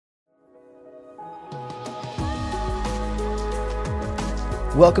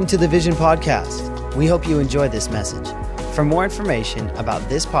Welcome to the Vision Podcast. We hope you enjoy this message. For more information about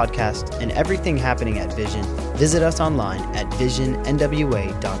this podcast and everything happening at Vision, visit us online at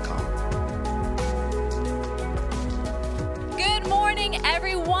visionnwa.com. Good morning,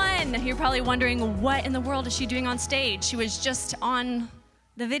 everyone. You're probably wondering, what in the world is she doing on stage? She was just on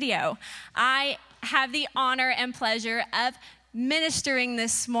the video. I have the honor and pleasure of ministering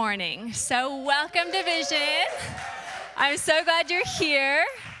this morning. So welcome to Vision. I'm so glad you're here.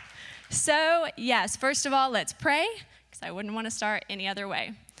 So yes, first of all, let's pray, because I wouldn't want to start any other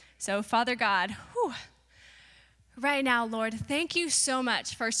way. So Father God, right now, Lord, thank you so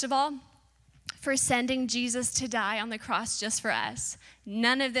much, first of all, for sending Jesus to die on the cross just for us.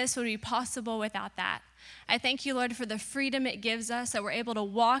 None of this would be possible without that. I thank you, Lord, for the freedom it gives us that we're able to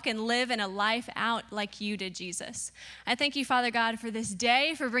walk and live in a life out like you did, Jesus. I thank you, Father God, for this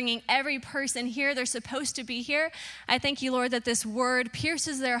day, for bringing every person here. They're supposed to be here. I thank you, Lord, that this word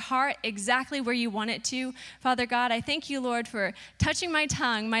pierces their heart exactly where you want it to. Father God, I thank you, Lord, for touching my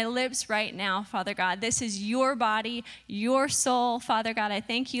tongue, my lips right now, Father God. This is your body, your soul. Father God, I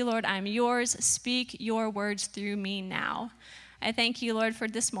thank you, Lord, I'm yours. Speak your words through me now. I thank you, Lord, for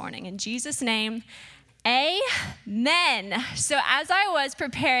this morning. In Jesus' name, amen. So as I was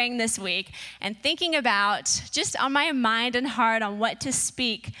preparing this week and thinking about just on my mind and heart on what to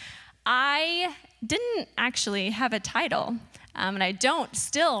speak, I didn't actually have a title. And I don't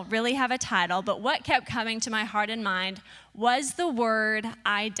still really have a title, but what kept coming to my heart and mind was the word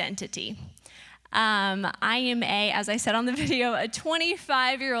identity. I am as I said on the video, a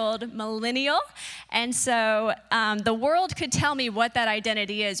 25-year-old millennial. And so the world could tell me what that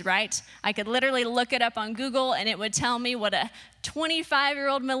identity is, right? I could literally look it up on Google and it would tell me what a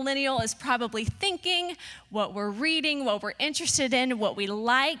 25-year-old millennial is probably thinking, what we're reading, what we're interested in, what we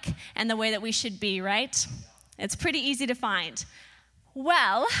like, and the way that we should be, right? It's pretty easy to find.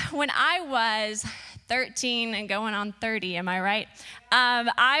 Well, when I was 13 and going on 30, am I right?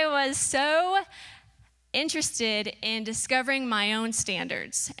 I was so interested in discovering my own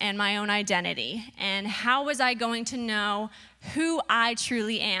standards and my own identity, and how was I going to know who I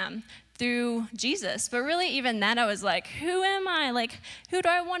truly am through Jesus. But really, even then, I was like, who am I? Like, who do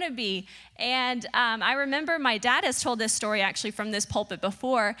I want to be? And I remember my dad has told this story actually from this pulpit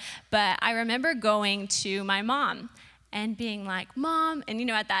before, but I remember going to my mom and being like, Mom,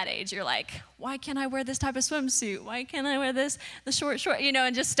 and at that age, you're like, why can't I wear this type of swimsuit? Why can't I wear the short,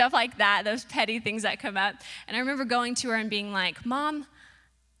 and just stuff like that, those petty things that come up. And I remember going to her and being like, Mom,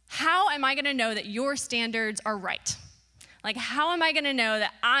 how am I gonna know that your standards are right? Like, how am I gonna know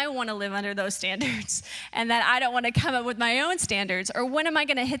that I wanna live under those standards and that I don't wanna come up with my own standards? Or when am I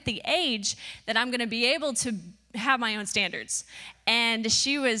gonna hit the age that I'm gonna be able to have my own standards? And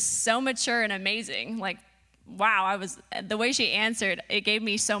she was so mature and amazing. Like, wow, the way she answered, it gave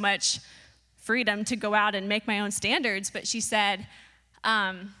me so much freedom to go out and make my own standards. But she said,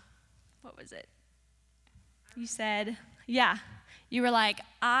 what was it? You said, you were like,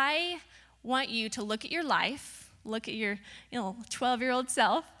 I want you to look at your life, look at your 12-year-old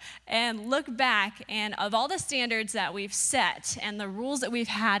self, and look back, and of all the standards that we've set and the rules that we've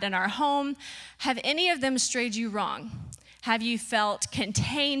had in our home, have any of them strayed you wrong? Have you felt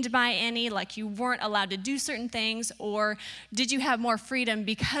contained by any, like you weren't allowed to do certain things, or did you have more freedom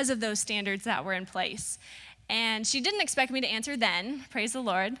because of those standards that were in place? And she didn't expect me to answer then, praise the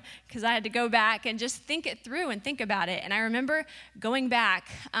Lord, because I had to go back and just think it through and think about it. And I remember going back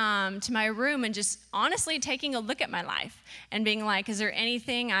to my room and just honestly taking a look at my life and being like, is there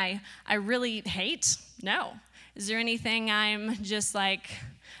anything I really hate? No. Is there anything I'm just like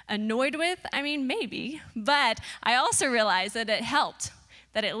annoyed with? I mean, maybe. But I also realized that it helped,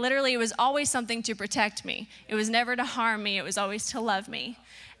 that it literally was always something to protect me. It was never to harm me. It was always to love me.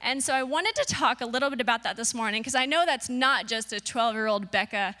 And so I wanted to talk a little bit about that this morning, because I know that's not just a 12-year-old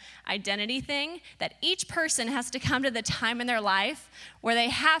Beka identity thing, that each person has to come to the time in their life where they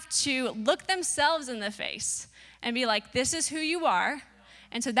have to look themselves in the face and be like, this is who you are.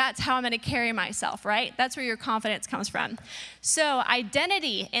 And so that's how I'm going to carry myself, right? That's where your confidence comes from. So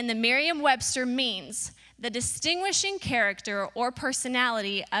identity in the Merriam-Webster means the distinguishing character or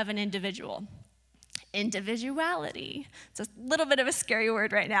personality of an individual. Individuality. It's a little bit of a scary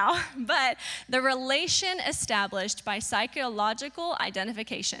word right now, but the relation established by psychological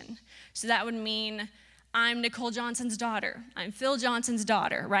identification. So that would mean I'm Nicole Johnson's daughter. I'm Phil Johnson's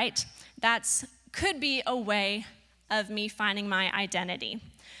daughter, right? That's could be a way of me finding my identity.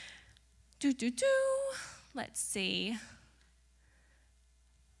 Let's see.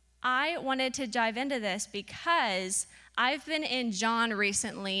 I wanted to dive into this because I've been in John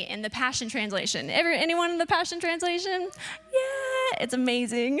recently in the Passion Translation. Anyone in the Passion Translation? Yeah, It's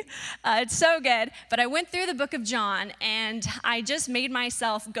amazing. It's so good. But I went through the book of John, and I just made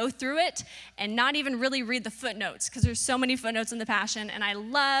myself go through it and not even really read the footnotes, because there's so many footnotes in the Passion, and I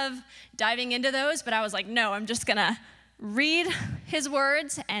love diving into those, but I was like, no, I'm just going to read his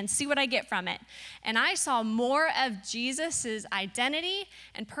words and see what I get from it. And I saw more of Jesus's identity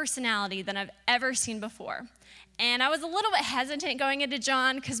and personality than I've ever seen before. And I was a little bit hesitant going into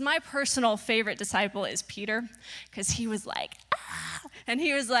John, because my personal favorite disciple is Peter, because he was like, and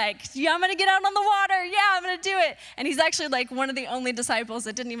he was like, yeah, I'm going to get out on the water. Yeah, I'm going to do it. And he's actually like one of the only disciples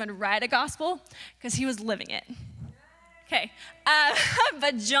that didn't even write a gospel, because he was living it. Okay,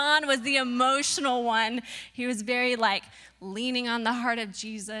 but John was the emotional one. He was very like leaning on the heart of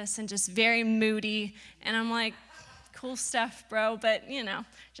Jesus and just very moody. And I'm like, cool stuff, bro, but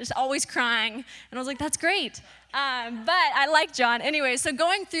just always crying. And I was like, that's great. But I like John. Anyway, so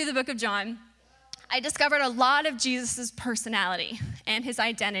going through the book of John, I discovered a lot of Jesus's personality and his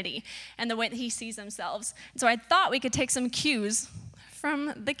identity and the way that he sees himself. So I thought we could take some cues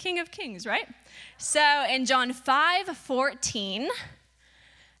from the King of Kings, right? So in John 5:14,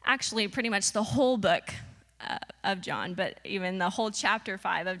 actually pretty much the whole book of John, but even the whole chapter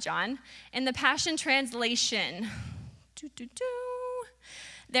 5 of John, in the Passion Translation,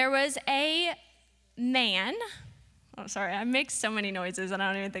 there was a man, oh, sorry, I make so many noises and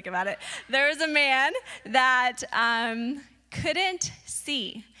I don't even think about it. There was a man that couldn't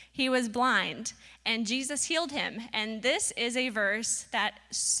see. He was blind, and Jesus healed him. And this is a verse that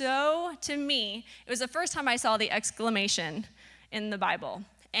to me, it was the first time I saw the exclamation in the Bible.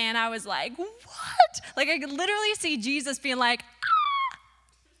 And I was like, what? Like, I could literally see Jesus being like,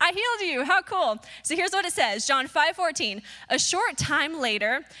 I healed you. How cool. So here's what it says, John 5:14. A short time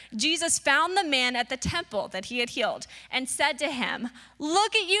later, Jesus found the man at the temple that he had healed and said to him,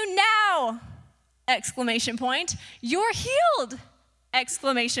 look at you now! Exclamation point. You're healed!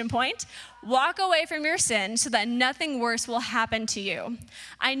 Exclamation point. Walk away from your sin so that nothing worse will happen to you.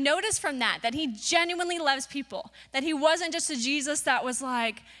 I noticed from that he genuinely loves people, that he wasn't just a Jesus that was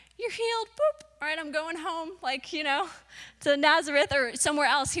like, you're healed, boop, all right, I'm going home, to Nazareth or somewhere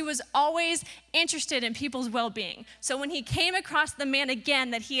else. He was always interested in people's well-being. So when he came across the man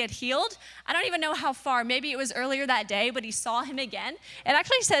again that he had healed, I don't even know how far, maybe it was earlier that day, but he saw him again. It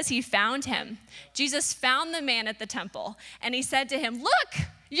actually says he found him. Jesus found the man at the temple, and he said to him, look,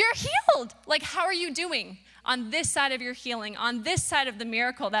 you're healed. Like, how are you doing on this side of your healing, on this side of the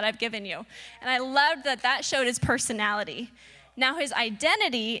miracle that I've given you? And I loved that showed his personality. Now, his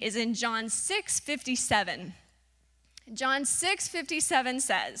identity is in John 6:57. John 6:57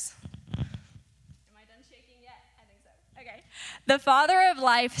 says, am I done shaking yet? I think so. Okay. The Father of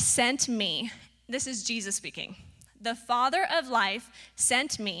life sent me. This is Jesus speaking. The Father of life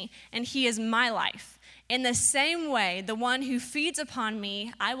sent me, and he is my life. In the same way, the one who feeds upon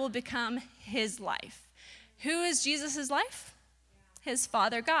me, I will become his life. Who is Jesus' life? His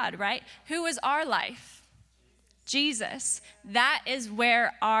Father God, right? Who is our life? Jesus. That is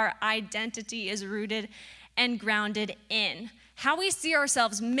where our identity is rooted and grounded in. How we see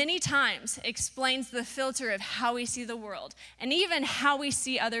ourselves many times explains the filter of how we see the world and even how we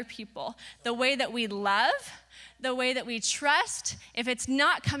see other people. The way that we love, the way that we trust, if it's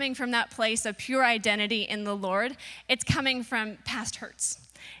not coming from that place of pure identity in the Lord, it's coming from past hurts.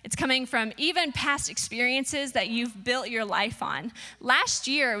 It's coming from even past experiences that you've built your life on. Last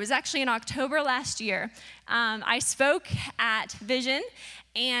year, it was actually in October last year, I spoke at Vision,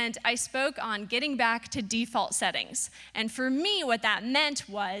 and I spoke on getting back to default settings. And for me, what that meant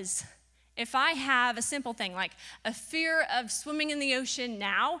was, if I have a simple thing like a fear of swimming in the ocean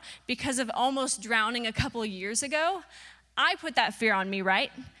now because of almost drowning a couple years ago, I put that fear on me,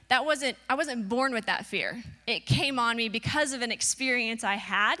 right? I wasn't born with that fear. It came on me because of an experience I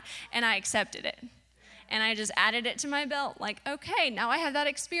had, and I accepted it. And I just added it to my belt, like, okay, now I have that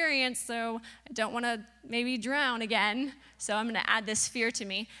experience, so I don't want to maybe drown again, so I'm going to add this fear to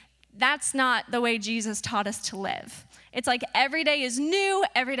me. That's not the way Jesus taught us to live. It's like every day is new,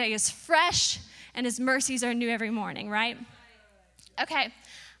 every day is fresh, and his mercies are new every morning, right? Okay,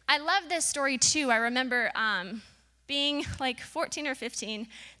 I love this story too. I remember being like 14 or 15,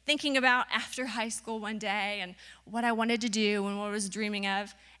 thinking about after high school one day and what I wanted to do and what I was dreaming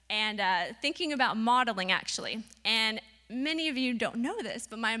of, and thinking about modeling, actually. And many of you don't know this,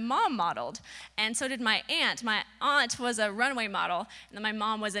 but my mom modeled, and so did my aunt. My aunt was a runway model, and then my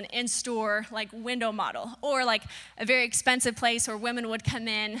mom was an in-store, like, window model, or like a very expensive place where women would come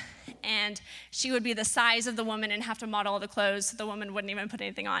in, and she would be the size of the woman and have to model all the clothes, so the woman wouldn't even put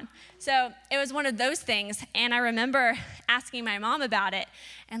anything on. So it was one of those things, and I remember asking my mom about it,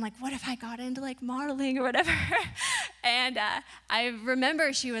 and like, what if I got into like modeling or whatever? And I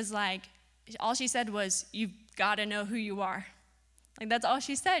remember she was like, all she said was, "You've got to know who you are." Like, that's all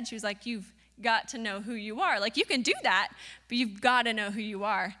she said. She was like, "You've got to know who you are. Like, you can do that, but you've got to know who you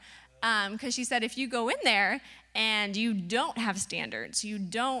are." Because she said if you go in there and you don't have standards, you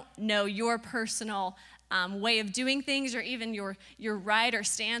don't know your personal way of doing things, or even your right or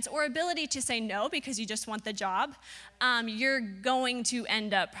stance or ability to say no because you just want the job, you're going to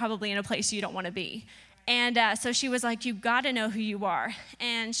end up probably in a place you don't want to be. And so she was like, "You've got to know who you are."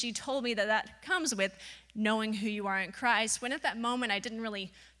 And she told me that comes with knowing who you are in Christ, when at that moment I didn't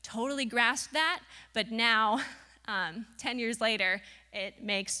really totally grasp that, but now, 10 years later, it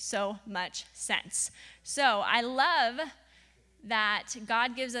makes so much sense. So I love that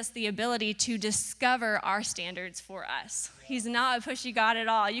God gives us the ability to discover our standards for us. He's not a pushy God at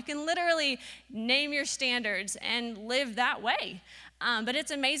all. You can literally name your standards and live that way. But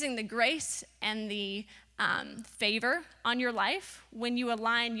it's amazing the grace and the favor on your life when you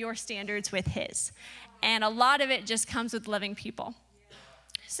align your standards with His. And a lot of it just comes with loving people.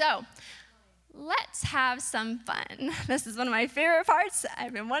 So let's have some fun. This is one of my favorite parts.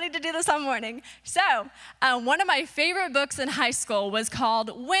 I've been wanting to do this all morning. So one of my favorite books in high school was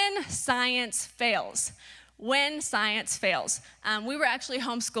called When Science Fails. When Science Fails. We were actually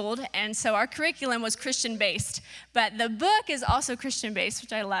homeschooled, and so our curriculum was Christian-based. But the book is also Christian-based,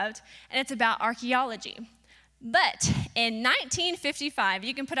 which I loved, and it's about archaeology. But in 1955,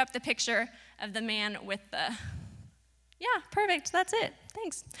 you can put up the picture of the man with the... Yeah, perfect. That's it.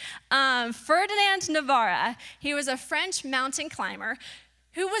 Thanks. Ferdinand Navarre, he was a French mountain climber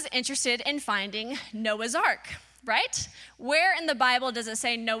who was interested in finding Noah's Ark, right? Where in the Bible does it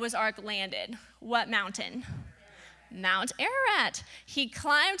say Noah's Ark landed? What mountain? Mount Ararat. He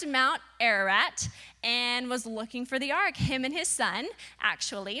climbed Mount Ararat and was looking for the ark, him and his son,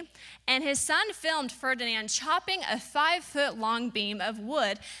 actually. And his son filmed Ferdinand chopping a 5-foot-long beam of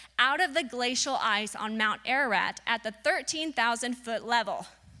wood out of the glacial ice on Mount Ararat at the 13,000-foot level.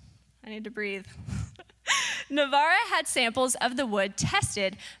 I need to breathe. Navarre had samples of the wood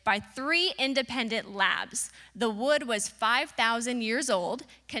tested by 3 independent labs. The wood was 5,000 years old,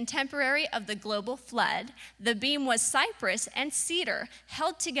 contemporary of the global flood. The beam was cypress and cedar,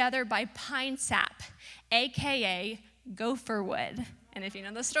 held together by pine sap, aka gopher wood. And if you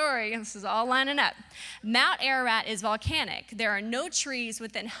know the story, this is all lining up. Mount Ararat is volcanic. There are no trees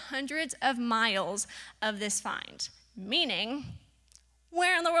within hundreds of miles of this find, meaning,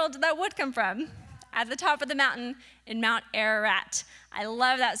 where in the world did that wood come from? At the top of the mountain in Mount Ararat. I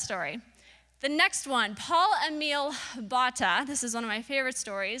love that story. The next one, Paul-Émile Botta. This is one of my favorite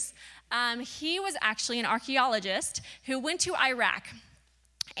stories. He was actually an archaeologist who went to Iraq.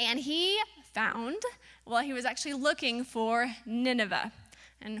 And he he was actually looking for Nineveh.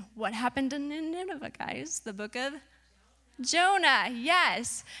 And what happened in Nineveh, guys? The book of Jonah,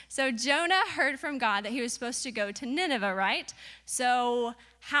 yes. So Jonah heard from God that he was supposed to go to Nineveh, right? So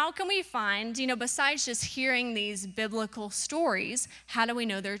how can we find, besides just hearing these biblical stories, how do we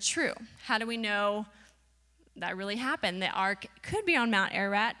know they're true? How do we know that really happened? The ark could be on Mount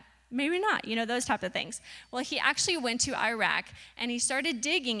Ararat, maybe not, those type of things. Well, he actually went to Iraq, and he started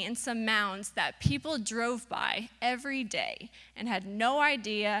digging in some mounds that people drove by every day and had no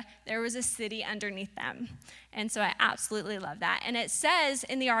idea there was a city underneath them. And so I absolutely love that. And it says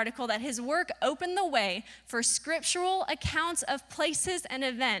in the article that his work opened the way for scriptural accounts of places and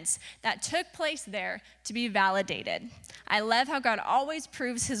events that took place there to be validated. I love how God always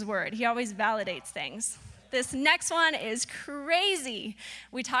proves his word. He always validates things. This next one is crazy.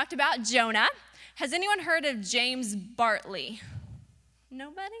 We talked about Jonah. Has anyone heard of James Bartley?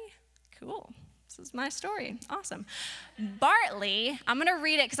 Nobody? Cool. This is my story. Awesome. Bartley, I'm going to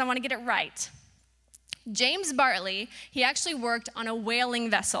read it because I want to get it right. James Bartley, he actually worked on a whaling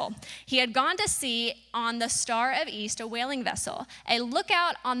vessel. He had gone to sea on the Star of East, a whaling vessel. A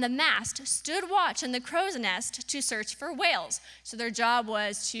lookout on the mast stood watch in the crow's nest to search for whales. So their job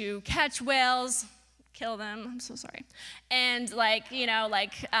was to catch whales, kill them, I'm so sorry, and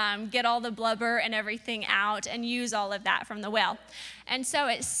get all the blubber and everything out and use all of that from the whale. And so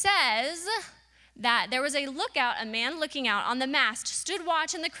it says that there was a man looking out on the mast, stood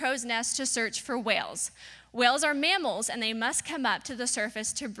watch in the crow's nest to search for whales. Whales are mammals, and they must come up to the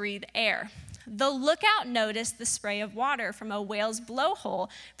surface to breathe air. The lookout noticed the spray of water from a whale's blowhole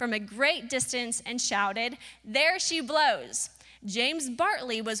from a great distance and shouted, "There she blows." James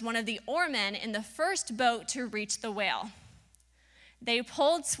Bartley was one of the oarmen in the first boat to reach the whale. They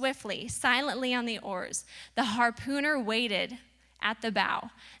pulled swiftly, silently on the oars. The harpooner waited at the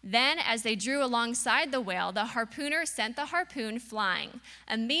bow. Then, as they drew alongside the whale, the harpooner sent the harpoon flying.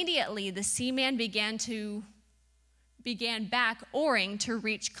 Immediately, the seaman began to began back oaring to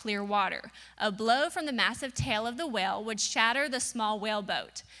reach clear water. A blow from the massive tail of the whale would shatter the small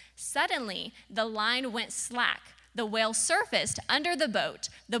whaleboat. Suddenly, the line went slack. The whale surfaced under the boat.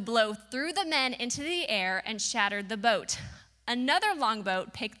 The blow threw the men into the air and shattered the boat. Another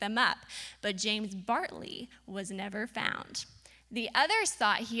longboat picked them up, but James Bartley was never found. The others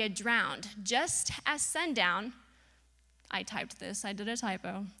thought he had drowned. Just at sundown, I typed this, I did a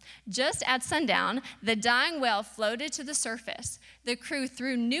typo. Just at sundown, the dying whale floated to the surface. The crew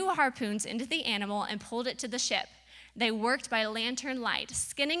threw new harpoons into the animal and pulled it to the ship. They worked by lantern light,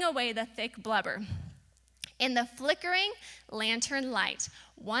 skinning away the thick blubber. In the flickering lantern light,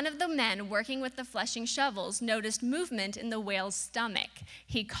 one of the men working with the fleshing shovels noticed movement in the whale's stomach.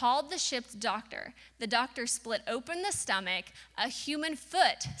 He called the ship's doctor. The doctor split open the stomach. A human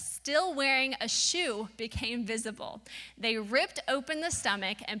foot, still wearing a shoe, became visible. They ripped open the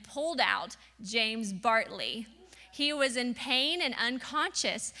stomach and pulled out James Bartley. He was in pain and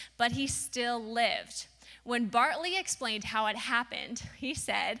unconscious, but he still lived. When Bartley explained how it happened, he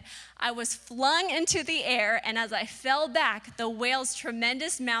said, "I was flung into the air, and as I fell back, the whale's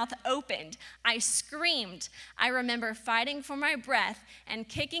tremendous mouth opened. I screamed. I remember fighting for my breath and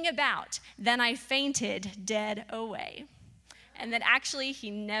kicking about. Then I fainted dead away." And then actually, he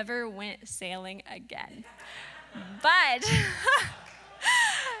never went sailing again. But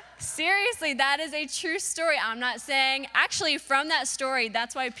seriously, that is a true story. I'm not saying, actually from that story,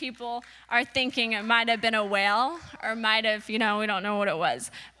 that's why people are thinking it might have been a whale or might have, we don't know what it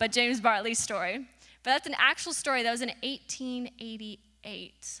was. But James Bartley's story. But that's an actual story. That was in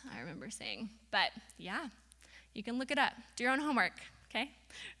 1888, I remember saying. But yeah, you can look it up. Do your own homework, okay?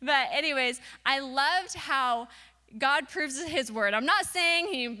 But anyways, I loved how God proves his word. I'm not saying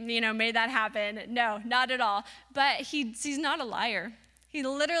he, made that happen. No, not at all. But he's not a liar.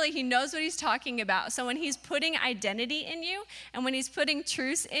 He knows what he's talking about. So when he's putting identity in you and when he's putting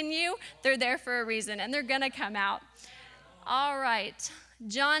truths in you, they're there for a reason and they're going to come out. All right.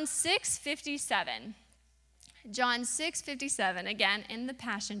 John 6:57. John 6:57, again, in the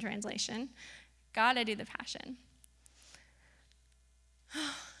Passion Translation. Gotta do the Passion.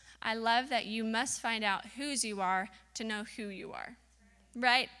 I love that you must find out whose you are to know who you are,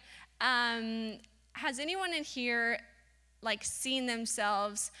 right? Has anyone in here seen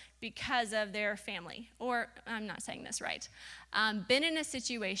themselves because of their family? Or, I'm not saying this right, been in a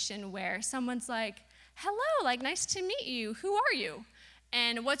situation where someone's like, "Hello, nice to meet you. Who are you?"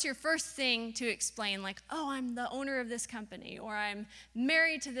 And what's your first thing to explain? "Oh, I'm the owner of this company," or "I'm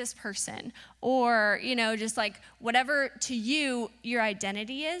married to this person," or, just whatever to you your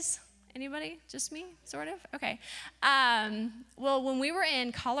identity is. Anybody? Just me, sort of? Okay. Well, when we were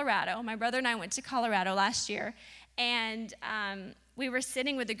in Colorado, my brother and I went to Colorado last year, and we were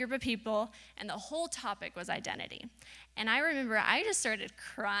sitting with a group of people, and the whole topic was identity. And I remember I just started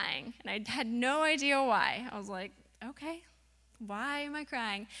crying, and I had no idea why. I was like, okay, why am I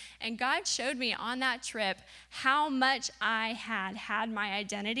crying? And God showed me on that trip how much I had my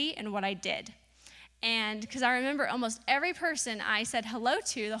identity and what I did. And because I remember almost every person I said hello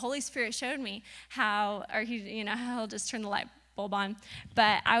to, the Holy Spirit showed me he'll just turn the light bulb on.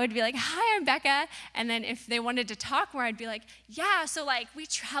 But I would be like, "Hi, I'm Beka." And then if they wanted to talk more, I'd be like, "Yeah, so we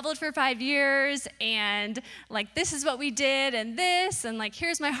traveled for 5 years and this is what we did and this and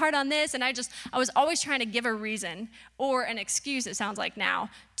here's my heart on this." And I was always trying to give a reason or an excuse, it sounds like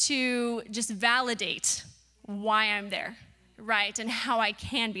now, to just validate why I'm there. Right, and how I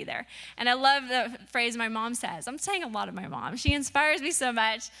can be there. And I love the phrase my mom says. I'm saying a lot of my mom. She inspires me so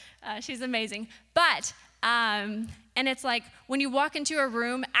much. She's amazing. But, and it's when you walk into a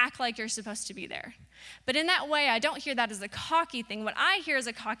room, act like you're supposed to be there. But in that way, I don't hear that as a cocky thing. What I hear as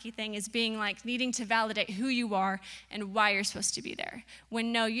a cocky thing is being needing to validate who you are and why you're supposed to be there.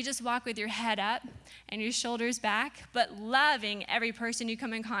 When no, you just walk with your head up and your shoulders back, but loving every person you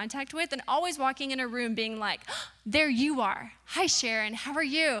come in contact with and always walking in a room being like, "Oh, there you are. Hi, Sharon. How are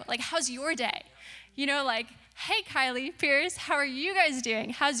you? How's your day?" "Hey, Kylie, Pierce, how are you guys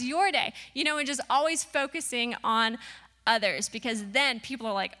doing? How's your day?" And just always focusing on others, because then people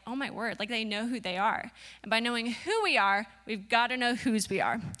are like, "Oh my word," they know who they are. And by knowing who we are, we've got to know whose we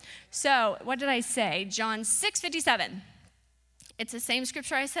are. So what did I say? John 6:57. It's the same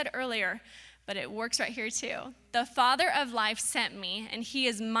scripture I said earlier, but it works right here too. "The Father of life sent me, and he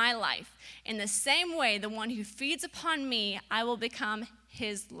is my life. In the same way, the one who feeds upon me, I will become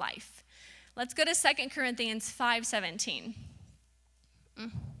his life." Let's go to 2 Corinthians 5:17.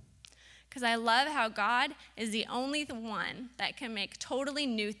 Because I love how God is the only one that can make totally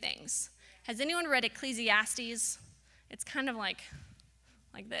new things. Has anyone read Ecclesiastes? It's kind of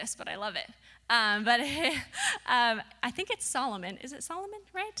like this, but I love it. I think it's Solomon. Is it Solomon,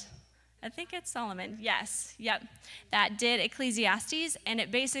 right? I think it's Solomon. Yes, yep. That did Ecclesiastes, and it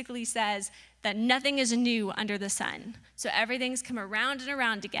basically says that nothing is new under the sun. So everything's come around and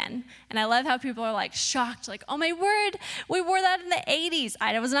around again. And I love how people are like shocked, like, oh my word, we wore that in the 80s.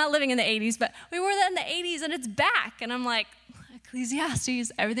 I was not living in the 80s, but we wore that in the 80s and it's back. And I'm like,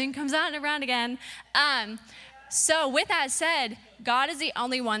 Ecclesiastes, everything comes out and around again. So with that said, God is the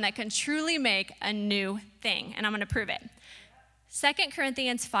only one that can truly make a new thing. And I'm going to prove it. 2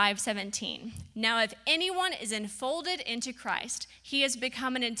 Corinthians 5:17. Now, if anyone is enfolded into Christ, he has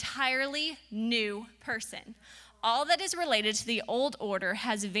become an entirely new person. All that is related to the old order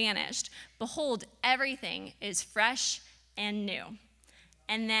has vanished. Behold, everything is fresh and new.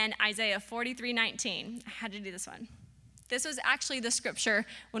 And then Isaiah 43:19. I had to do this one. This was actually the scripture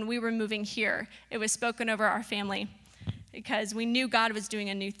when we were moving here. It was spoken over our family because we knew God was doing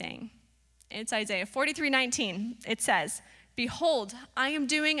a new thing. It's Isaiah 43:19. It says, behold, I am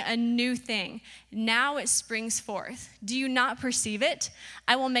doing a new thing. Now it springs forth. Do you not perceive it?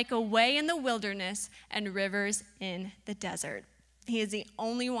 I will make a way in the wilderness and rivers in the desert. He is the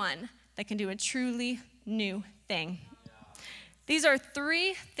only one that can do a truly new thing. These are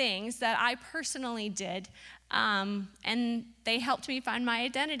 3 things that I personally did, and they helped me find my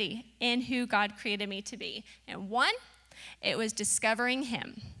identity in who God created me to be. And 1, it was discovering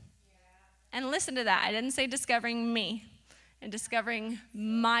him. And listen to that. I didn't say discovering me. And discovering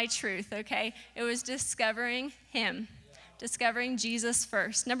my truth, okay? It was discovering him, discovering Jesus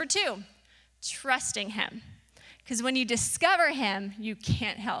first. Number 2, trusting him. Because when you discover him, you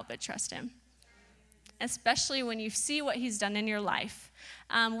can't help but trust him, especially when you see what he's done in your life.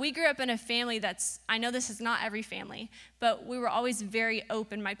 We grew up in a family I know this is not every family, but we were always very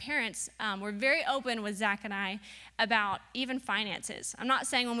open. My parents were very open with Zach and I about even finances. I'm not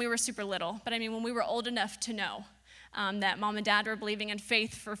saying when we were super little, but I mean when we were old enough to know. That mom and dad were believing in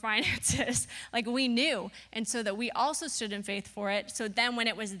faith for finances. Like we knew. And so that we also stood in faith for it. So then when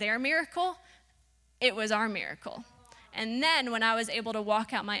it was their miracle, it was our miracle. And then when I was able to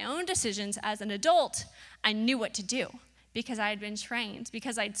walk out my own decisions as an adult, I knew what to do because I had been trained,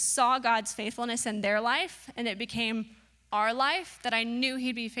 because I saw God's faithfulness in their life and it became our life that I knew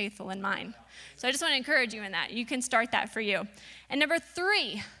he'd be faithful in mine. So I just want to encourage you in that. You can start that for you. And number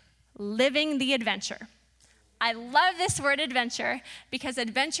 3, living the adventure. I love this word adventure because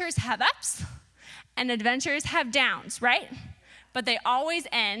adventures have ups and adventures have downs, right? But they always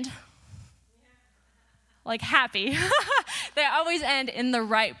end like happy. They always end in the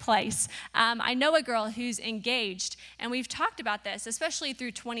right place. I know a girl who's engaged, and we've talked about this, especially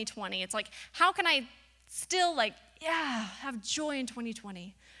through 2020. It's like, how can I still have joy in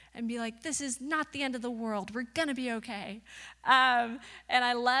 2020? And be like, this is not the end of the world. We're going to be okay. And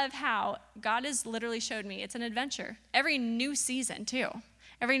I love how God has literally showed me it's an adventure. Every new season, too.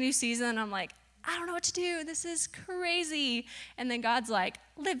 Every new season, I'm like, I don't know what to do. This is crazy. And then God's like,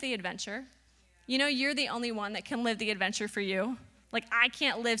 live the adventure. You know, you're the only one that can live the adventure for you. Like, I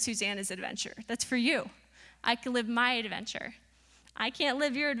can't live Susanna's adventure. That's for you. I can live my adventure. I can't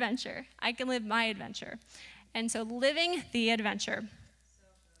live your adventure. I can live my adventure. And so living the adventure.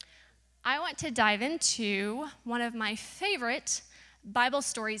 I want to dive into one of my favorite Bible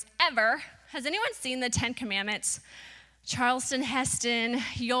stories ever. Has anyone seen the 10 Commandments? Charleston Heston,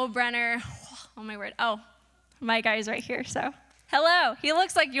 Yul Brynner. Oh, my word. Oh, my guy's right here, so hello. He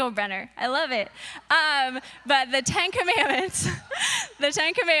looks like Yul Brynner. I love it. But the 10 Commandments,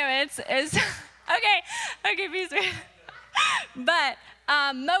 is, okay, peace. But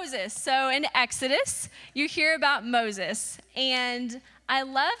Moses. So in Exodus, you hear about Moses, and I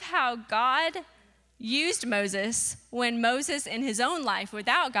love how God used Moses when Moses in his own life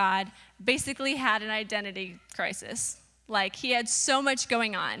without God basically had an identity crisis. Like he had so much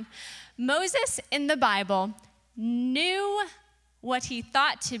going on. Moses in the Bible knew what he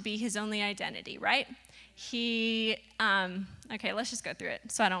thought to be his only identity, right? Let's just go through it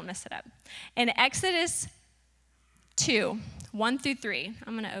so I don't mess it up. In Exodus 2, 1-3,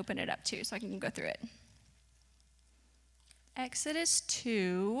 I'm going to open it up too so I can go through it. Exodus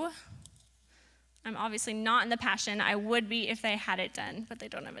 2, I'm obviously not in the Passion. I would be if they had it done, but they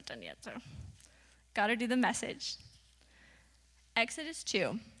don't have it done yet, so got to do the Message. Exodus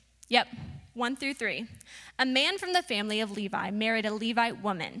 2, 1-3. A man from the family of Levi married a Levite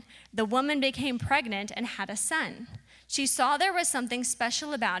woman. The woman became pregnant and had a son. She saw there was something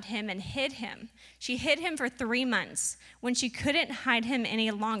special about him and hid him. She hid him for 3 months. When she couldn't hide him any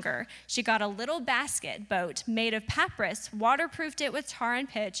longer, she got a little basket boat made of papyrus, waterproofed it with tar and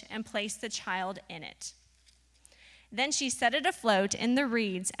pitch, and placed the child in it. Then she set it afloat in the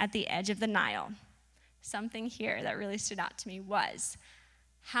reeds at the edge of the Nile. Something here that really stood out to me was,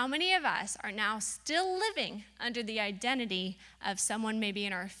 how many of us are now still living under the identity of someone maybe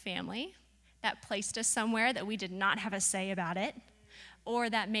in our family that placed us somewhere that we did not have a say about it, or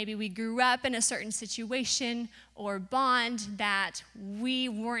that maybe we grew up in a certain situation or bond that we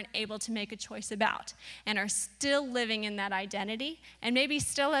weren't able to make a choice about and are still living in that identity and maybe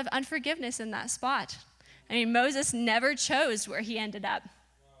still have unforgiveness in that spot? I mean, Moses never chose where he ended up,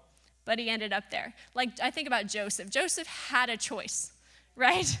 but he ended up there. Like, I think about Joseph. Joseph had a choice,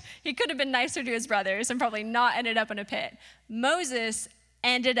 right? He could have been nicer to his brothers and probably not ended up in a pit. Moses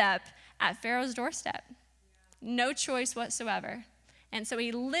ended up at Pharaoh's doorstep. No choice whatsoever. And so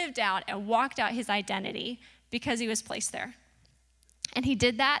he lived out and walked out his identity because he was placed there. And he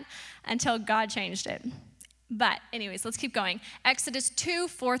did that until God changed it. But anyways, let's keep going. Exodus 2,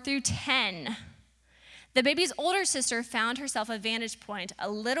 4 through 10. The baby's older sister found herself a vantage point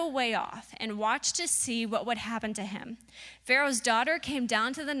a little way off and watched to see what would happen to him. Pharaoh's daughter came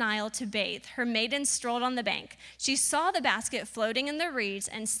down to the Nile to bathe. Her maiden strolled on the bank. She saw the basket floating in the reeds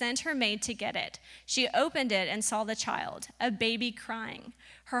and sent her maid to get it. She opened it and saw the child, a baby crying.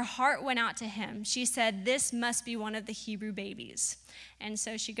 Her heart went out to him. She said, "This must be one of the Hebrew babies." And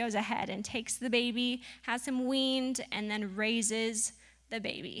so she goes ahead and takes the baby, has him weaned, and then raises the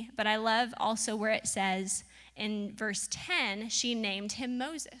baby. But I love also where it says in verse 10, she named him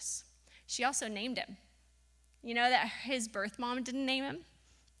Moses. She also named him. You know that his birth mom didn't name him?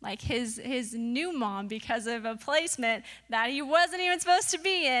 Like his new mom, because of a placement that he wasn't even supposed to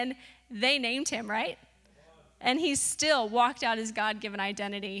be in, they named him, right? And he still walked out his God-given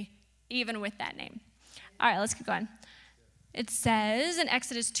identity, even with that name. All right, let's keep going. It says in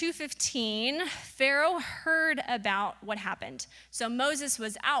Exodus 2:15, Pharaoh heard about what happened. So Moses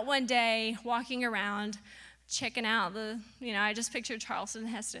was out one day, walking around, checking out I just pictured Charlton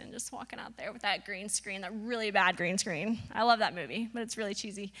Heston just walking out there with that green screen, that really bad green screen. I love that movie, but it's really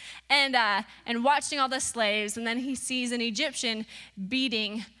cheesy. And watching all the slaves, and then he sees an Egyptian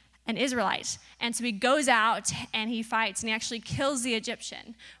beating an Israelite. And so he goes out and he fights, and he actually kills the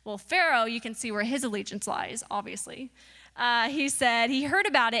Egyptian. Well, Pharaoh, you can see where his allegiance lies, obviously. He said he heard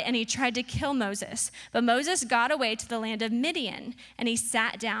about it and he tried to kill Moses. But Moses got away to the land of Midian and he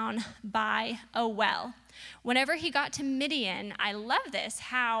sat down by a well. Whenever he got to Midian, I love this,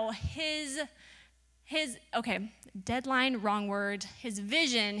 how his deadline, wrong word, his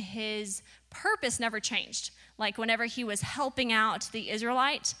vision, his purpose never changed. Like whenever he was helping out the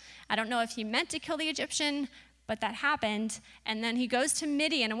Israelite, I don't know if he meant to kill the Egyptian, but that happened, and then he goes to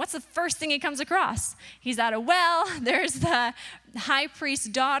Midian, and what's the first thing he comes across? He's at a well. There's the high priest's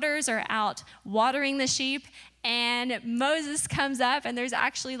daughters are out watering the sheep, and Moses comes up, and there's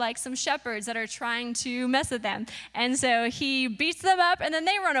actually like some shepherds that are trying to mess with them, and so he beats them up, and then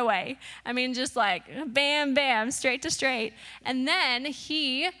they run away. I mean, just like bam, bam, straight to straight. And then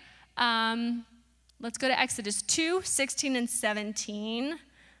he, let's go to Exodus 2, 16 and 17.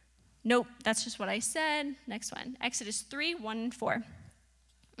 Nope, that's just what I said. Next one, Exodus 3, 1 and 4.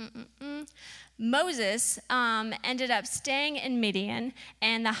 Moses ended up staying in Midian,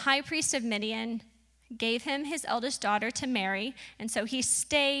 and the high priest of Midian gave him his eldest daughter to marry, and so he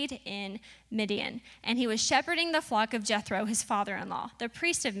stayed in Midian. And he was shepherding the flock of Jethro, his father-in-law, the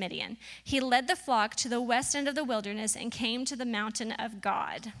priest of Midian. He led the flock to the west end of the wilderness and came to the mountain of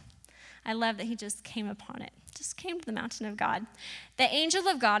God. I love that he just came upon it. Just came to the mountain of God. The angel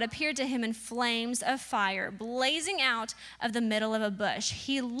of God appeared to him in flames of fire, blazing out of the middle of a bush.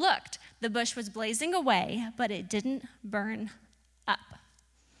 He looked. The bush was blazing away, but it didn't burn up.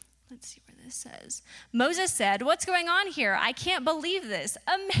 Let's see where this says. Moses said, "What's going on here? I can't believe this.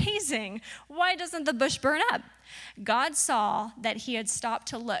 Amazing. Why doesn't the bush burn up?" God saw that he had stopped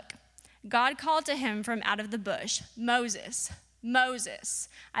to look. God called to him from out of the bush, "Moses, Moses."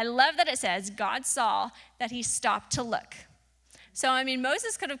 I love that it says God saw that he stopped to look. So, I mean,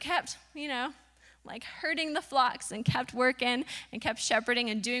 Moses could have kept, like herding the flocks and kept working and kept shepherding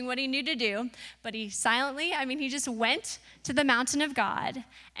and doing what he knew to do. But he silently, he just went to the mountain of God,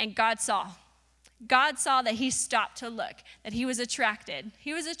 and God saw. God saw that he stopped to look, that he was attracted.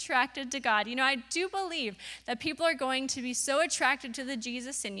 He was attracted to God. I do believe that people are going to be so attracted to the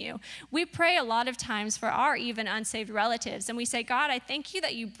Jesus in you. We pray a lot of times for our even unsaved relatives, and we say, "God, I thank you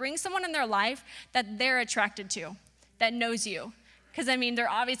that you bring someone in their life that they're attracted to, that knows you." Because, they're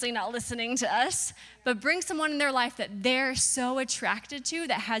obviously not listening to us, but bring someone in their life that they're so attracted to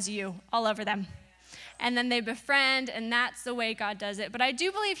that has you all over them. And then they befriend, and that's the way God does it. But I do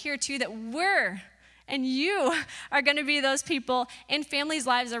believe here, too, that we're And you are going to be those people in families'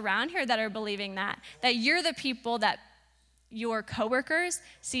 lives around here that are believing that you're the people that your coworkers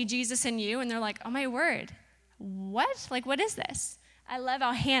see Jesus in you, and they're like, oh my word, what? Like, what is this? I love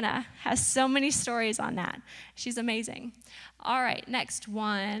how Hannah has so many stories on that. She's amazing. All right, next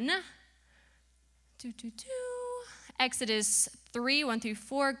one. Exodus 3,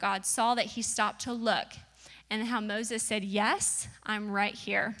 1-4, God saw that he stopped to look, and how Moses said, yes, I'm right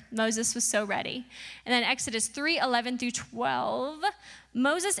here. Moses was so ready. And then Exodus 3, 11-12,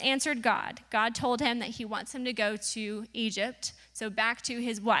 Moses answered God. God told him that he wants him to go to Egypt, so back to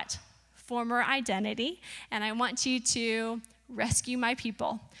his what? Former identity. And I want you to rescue my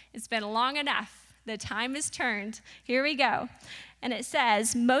people. It's been long enough. The time is turned. Here we go. And it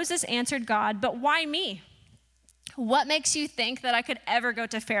says, Moses answered God, but why me? What makes you think that I could ever go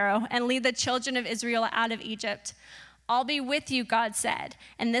to Pharaoh and lead the children of Israel out of Egypt? I'll be with you, God said,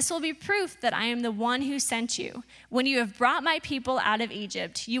 and this will be proof that I am the one who sent you. When you have brought my people out of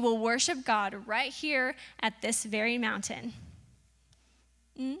Egypt, you will worship God right here at this very mountain.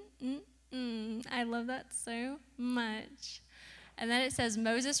 I love that so much. And then it says,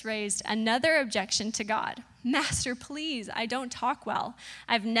 Moses raised another objection to God. Master, please, I don't talk well.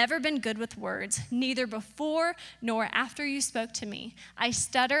 I've never been good with words, neither before nor after you spoke to me. I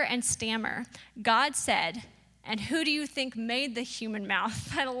stutter and stammer. God said, and who do you think made the human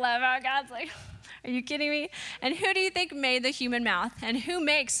mouth? I love how God's like, are you kidding me? And who do you think made the human mouth? And who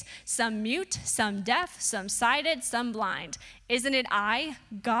makes some mute, some deaf, some sighted, some blind? Isn't it I,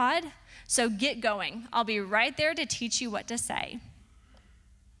 God? So get going. I'll be right there to teach you what to say.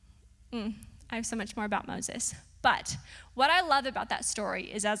 I have so much more about Moses. But what I love about that story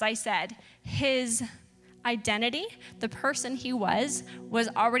is, as I said, his identity, the person he was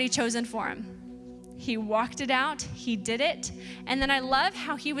already chosen for him. He walked it out, he did it, and then I love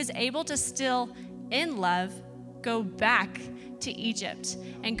how he was able to still, in love, go back to Egypt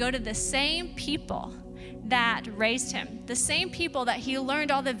and go to the same people that raised him, the same people that he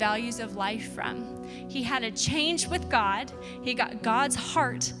learned all the values of life from. He had a change with God, he got God's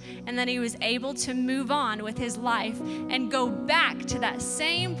heart, and then he was able to move on with his life and go back to that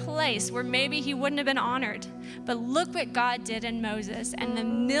same place where maybe he wouldn't have been honored. But look what God did in Moses and the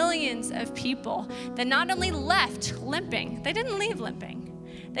millions of people that not only left limping, they didn't leave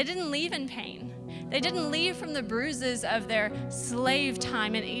limping, they didn't leave in pain. They didn't leave from the bruises of their slave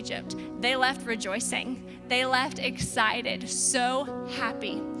time in Egypt. They left rejoicing. They left excited, so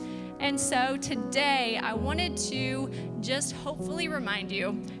happy. And so today, I wanted to just hopefully remind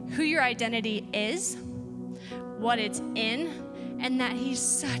you who your identity is, what it's in, and that he's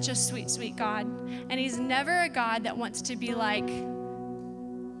such a sweet, sweet God. And he's never a God that wants to be like,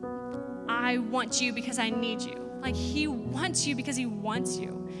 I want you because I need you. Like, he wants you because he wants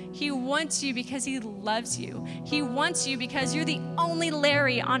you. He wants you because he loves you. He wants you because you're the only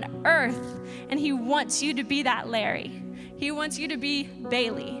Larry on earth, and he wants you to be that Larry. He wants you to be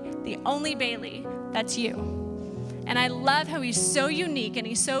Bailey, the only Bailey that's you. And I love how he's so unique and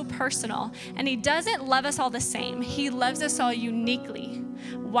he's so personal, and he doesn't love us all the same. He loves us all uniquely.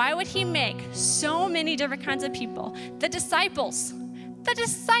 Why would he make so many different kinds of people? The disciples,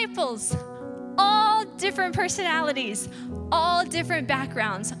 all different personalities, all different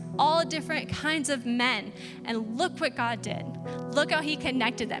backgrounds, all different kinds of men. And look what God did. Look how he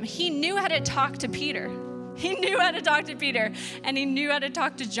connected them. He knew how to talk to Peter. He knew how to talk to Peter, and he knew how to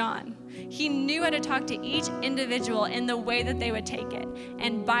talk to John. He knew how to talk to each individual in the way that they would take it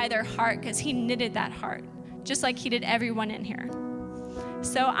and by their heart, because he knitted that heart, just like he did everyone in here.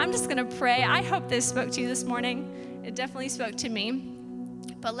 So I'm just going to pray. I hope this spoke to you this morning. It definitely spoke to me.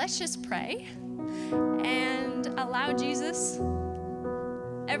 But let's just pray and allow Jesus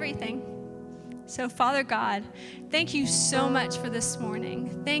everything. So, Father God, thank you so much for this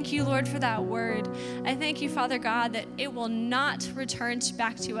morning. Thank you, Lord, for that word. I thank you, Father God, that it will not return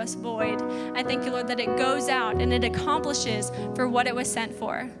back to us void. I thank you, Lord, that it goes out and it accomplishes for what it was sent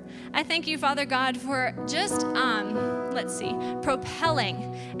for. I thank you, Father God, for just,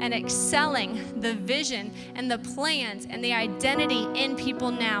 propelling and excelling the vision and the plans and the identity in people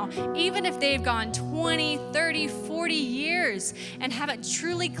now, even if they've gone 20, 30, 40 years and haven't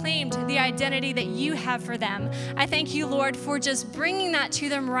truly claimed the identity that you have for them. I thank you, Lord, for just bringing that to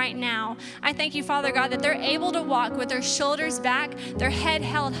them right now. I thank you, Father God, that they're able to walk with their shoulders back, their head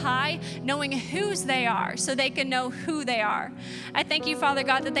held high, knowing whose they are so they can know who they are. I thank you, Father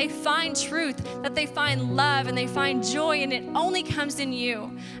God, that they find truth, that they find love, and they find joy, and it only comes in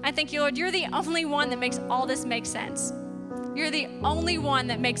you. I thank you, Lord, you're the only one that makes all this make sense. You're the only one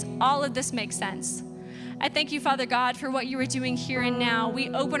that makes all of this make sense. I thank you, Father God, for what you are doing here and now. We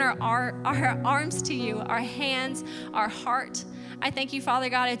open our arms to you, our hands, our heart. I thank you, Father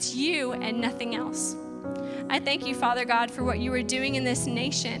God, it's you and nothing else. I thank you, Father God, for what you are doing in this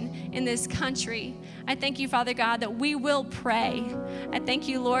nation, in this country. I thank you, Father God, that we will pray. I thank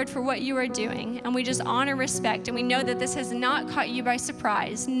you, Lord, for what you are doing. And we just honor, respect, and we know that this has not caught you by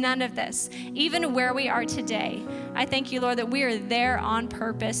surprise. None of this, even where we are today. I thank you, Lord, that we are there on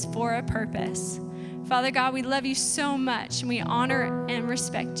purpose for a purpose. Father God, we love you so much, and we honor and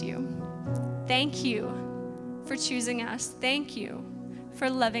respect you. Thank you for choosing us. Thank you for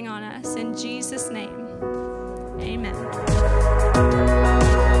loving on us. In Jesus' name, amen.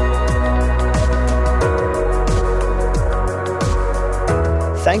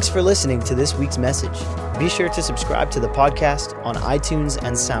 Thanks for listening to this week's message. Be sure to subscribe to the podcast on iTunes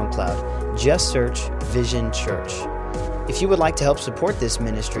and SoundCloud. Just search Vision Church. If you would like to help support this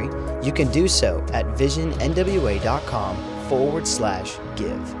ministry, you can do so at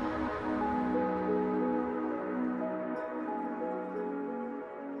visionnwa.com/give.